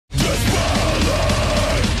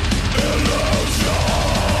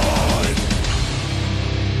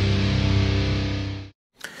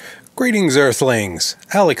Greetings, Earthlings!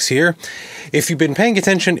 Alex here. If you've been paying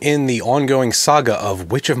attention in the ongoing saga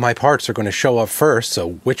of which of my parts are going to show up first,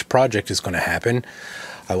 so which project is going to happen,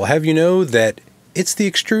 I will have you know that it's the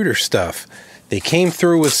extruder stuff. They came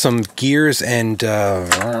through with some gears and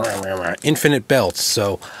infinite belts,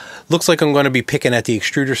 so looks like I'm going to be picking at the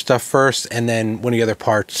extruder stuff first, and then when the other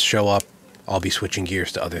parts show up, I'll be switching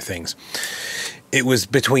gears to other things. It was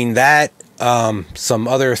between that, some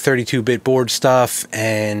other 32-bit board stuff,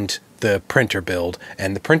 and the printer build.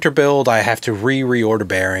 And the printer build, I have to reorder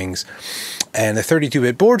bearings. And the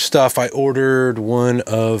 32-bit board stuff, I ordered one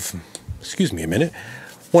of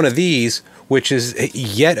these, which is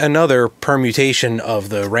yet another permutation of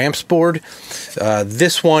the ramps board.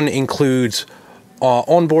 This one includes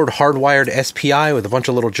onboard hardwired SPI with a bunch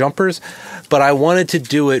of little jumpers, but I wanted to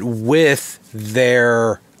do it with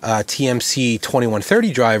their TMC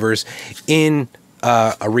 2130 drivers in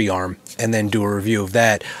a rearm and then do a review of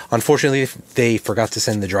that. Unfortunately, they forgot to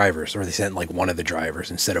send the drivers, or they sent like one of the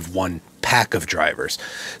drivers instead of one pack of drivers.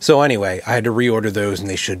 So anyway, I had to reorder those and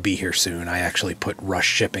they should be here soon. I actually put rush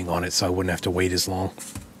shipping on it so I wouldn't have to wait as long.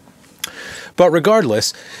 But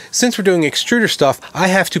regardless, since we're doing extruder stuff, I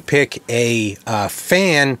have to pick a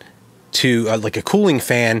fan to like a cooling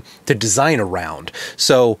fan to design around.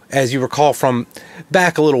 So as you recall from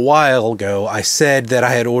back a little while ago, I said that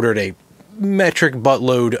I had ordered a metric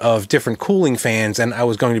buttload of different cooling fans and I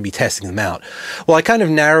was going to be testing them out. Well, I kind of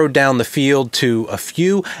narrowed down the field to a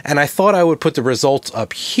few, and I thought I would put the results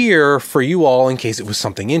up here for you all in case it was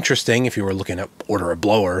something interesting if you were looking to order a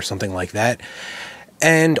blower or something like that.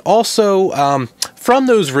 And also, from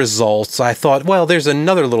those results, I thought, well, there's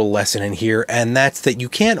another little lesson in here, and that's that you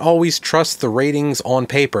can't always trust the ratings on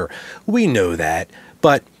paper. We know that,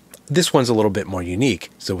 but this one's a little bit more unique.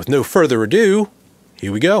 So with no further ado,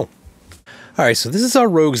 here we go. Alright, so this is our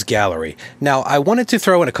Rogues Gallery. Now, I wanted to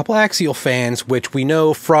throw in a couple axial fans, which we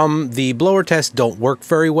know from the blower test don't work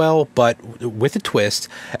very well, but with a twist,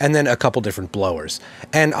 and then a couple different blowers.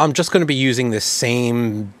 And I'm just going to be using this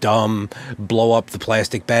same dumb blow up the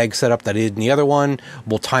plastic bag setup that I did in the other one.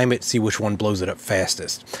 We'll time it, see which one blows it up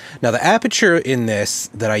fastest. Now, the aperture in this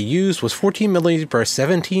that I used was 14 millimeters per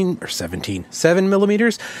 7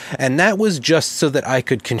 millimeters, and that was just so that I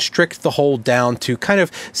could constrict the hole down to kind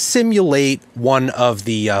of simulate one of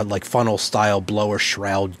the like funnel style blower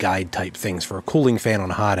shroud guide type things for a cooling fan on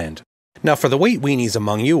a hot end. Now for the weight weenies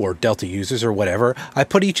among you, or Delta users or whatever, I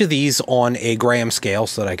put each of these on a gram scale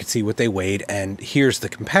so that I could see what they weighed, and here's the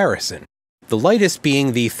comparison. The lightest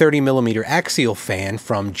being the 30mm axial fan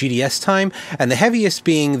from GDS Time, and the heaviest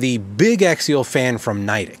being the big axial fan from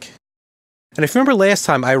Nidec. And if you remember last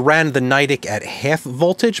time, I ran the Nidec at half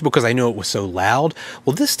voltage because I knew it was so loud.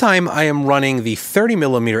 Well, this time I am running the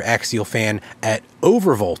 30mm axial fan at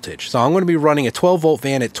over voltage. So I'm going to be running a 12-volt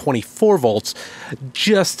fan at 24 volts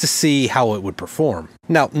just to see how it would perform.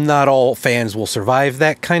 Now, not all fans will survive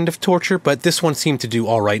that kind of torture, but this one seemed to do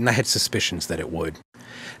all right, and I had suspicions that it would.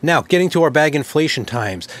 Now, getting to our bag inflation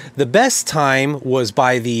times. The best time was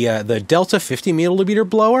by the Delta 50mm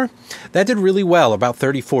blower. That did really well, about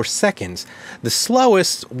 34 seconds. The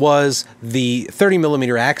slowest was the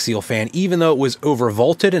 30mm axial fan, even though it was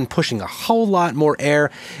overvolted and pushing a whole lot more air.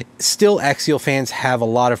 Still, axial fans have a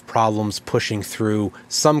lot of problems pushing through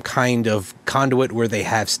some kind of conduit where they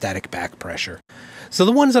have static back pressure. So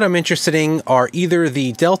the ones that I'm interested in are either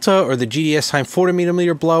the Delta or the GDS Time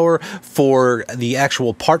 40mm blower for the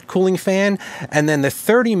actual part cooling fan, and then the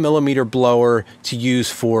 30mm blower to use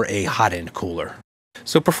for a hot end cooler.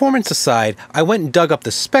 So performance aside, I went and dug up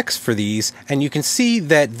the specs for these, and you can see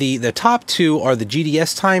that the top two are the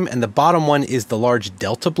GDS Time and the bottom one is the large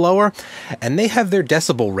Delta blower, and they have their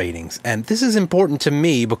decibel ratings. And this is important to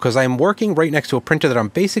me because I'm working right next to a printer that I'm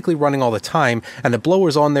basically running all the time, and the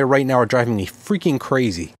blowers on there right now are driving me freaking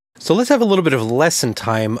crazy. So let's have a little bit of lesson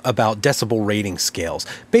time about decibel rating scales.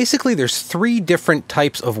 Basically, there's 3 different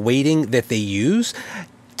types of weighting that they use.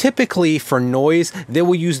 Typically for noise, they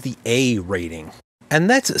will use the A rating. And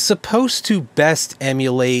that's supposed to best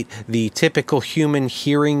emulate the typical human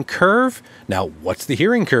hearing curve. Now, what's the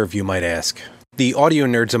hearing curve, you might ask? The audio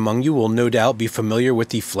nerds among you will no doubt be familiar with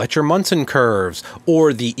the Fletcher-Munson curves,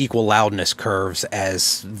 or the equal loudness curves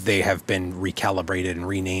as they have been recalibrated and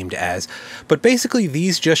renamed as. But basically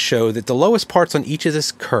these just show that the lowest parts on each of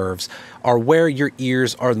these curves are where your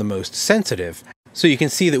ears are the most sensitive. So you can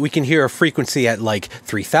see that we can hear a frequency at like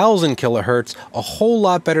 3000 kilohertz a whole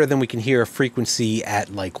lot better than we can hear a frequency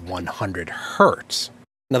at like 100 hertz.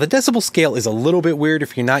 Now the decibel scale is a little bit weird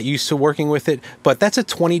if you're not used to working with it, but that's a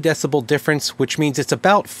 20 decibel difference, which means it's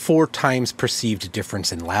about 4 times perceived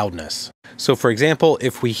difference in loudness. So for example,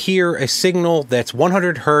 if we hear a signal that's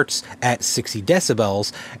 100 hertz at 60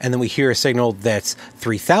 decibels, and then we hear a signal that's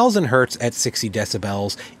 3000 hertz at 60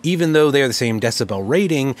 decibels, even though they're the same decibel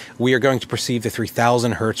rating, we are going to perceive the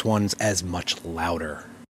 3000 hertz ones as much louder.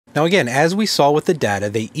 Now again, as we saw with the data,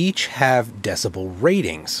 they each have decibel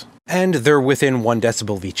ratings. And they're within 1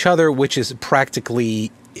 decibel of each other, which is practically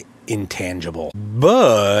intangible.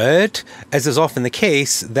 But, as is often the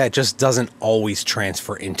case, that just doesn't always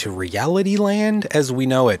transfer into reality land as we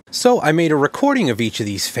know it. So I made a recording of each of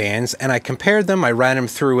these fans, and I compared them. I ran them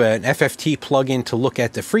through an FFT plugin to look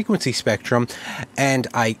at the frequency spectrum, and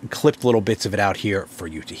I clipped little bits of it out here for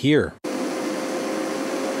you to hear.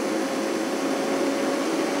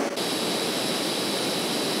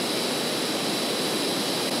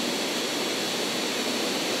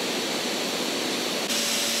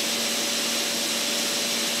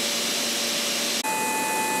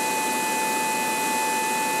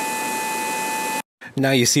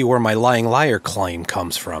 Now you see where my lying liar claim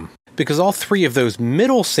comes from. Because all 3 of those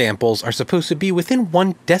middle samples are supposed to be within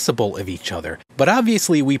 1 decibel of each other. But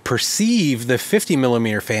obviously we perceive the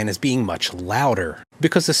 50mm fan as being much louder.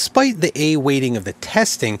 Because despite the A weighting of the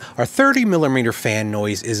testing, our 30mm fan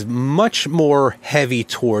noise is much more heavy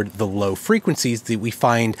toward the low frequencies that we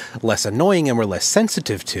find less annoying and we're less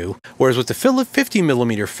sensitive to. Whereas with the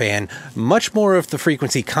 50mm fan, much more of the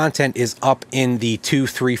frequency content is up in the 2,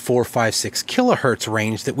 3, 4, 5, 6 kilohertz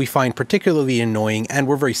range that we find particularly annoying and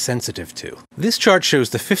we're very sensitive to. This chart shows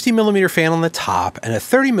the 50mm fan on the top and a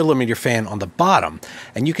 30mm fan on the bottom,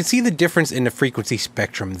 and you can see the difference in the frequency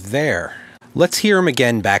spectrum there. Let's hear them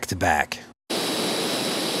again back to back.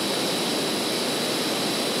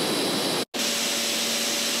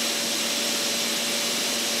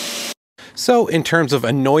 So in terms of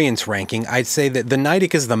annoyance ranking, I'd say that the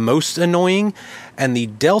Nidec is the most annoying, and the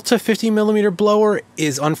Delta 50mm blower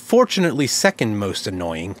is unfortunately second most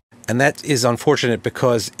annoying. And that is unfortunate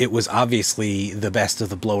because it was obviously the best of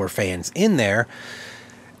the blower fans in there.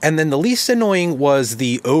 And then the least annoying was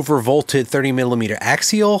the overvolted 30mm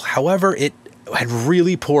axial. However, it had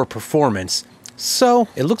really poor performance. So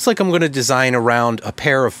it looks like I'm going to design around a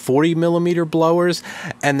pair of 40mm blowers,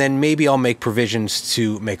 and then maybe I'll make provisions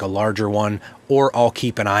to make a larger one, or I'll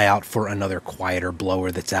keep an eye out for another quieter blower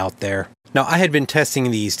that's out there. Now, I had been testing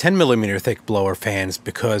these 10mm thick blower fans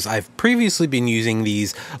because I've previously been using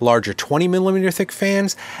these larger 20mm thick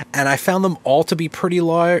fans, and I found them all to be pretty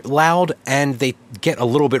loud, and they get a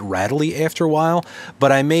little bit rattly after a while,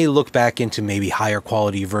 but I may look back into maybe higher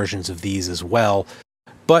quality versions of these as well.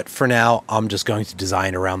 But for now, I'm just going to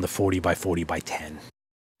design around the 40x40x10.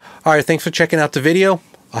 Alright, thanks for checking out the video.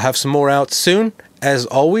 I'll have some more out soon. As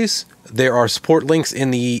always, there are support links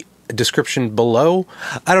in the description below.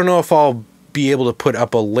 I don't know if I'll be able to put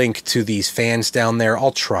up a link to these fans down there.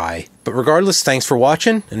 I'll try. But regardless, thanks for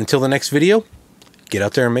watching, and until the next video, get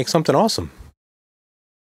out there and make something awesome.